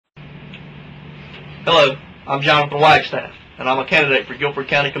Hello, I'm Johnathan Wagstaff, and I'm a candidate for Guilford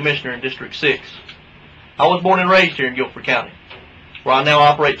County Commissioner in District 6. I was born and raised here in Guilford County, where I now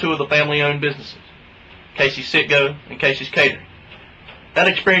operate two of the family-owned businesses, Casey's Sit-Go and Casey's Catering. That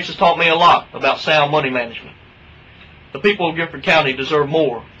experience has taught me a lot about sound money management. The people of Guilford County deserve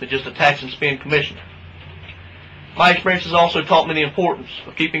more than just a tax and spend commissioner. My experience has also taught me the importance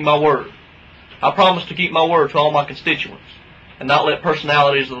of keeping my word. I promise to keep my word to all my constituents and not let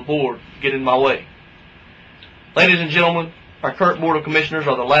personalities of the board get in my way. Ladies and gentlemen, our current Board of Commissioners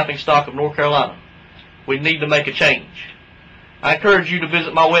are the laughingstock of North Carolina. We need to make a change. I encourage you to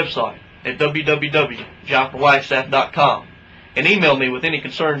visit my website at www.jonathanwagstaff.com and email me with any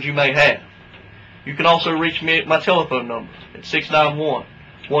concerns you may have. You can also reach me at my telephone number at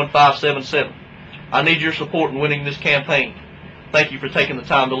 691-1577. I need your support in winning this campaign. Thank you for taking the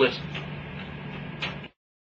time to listen.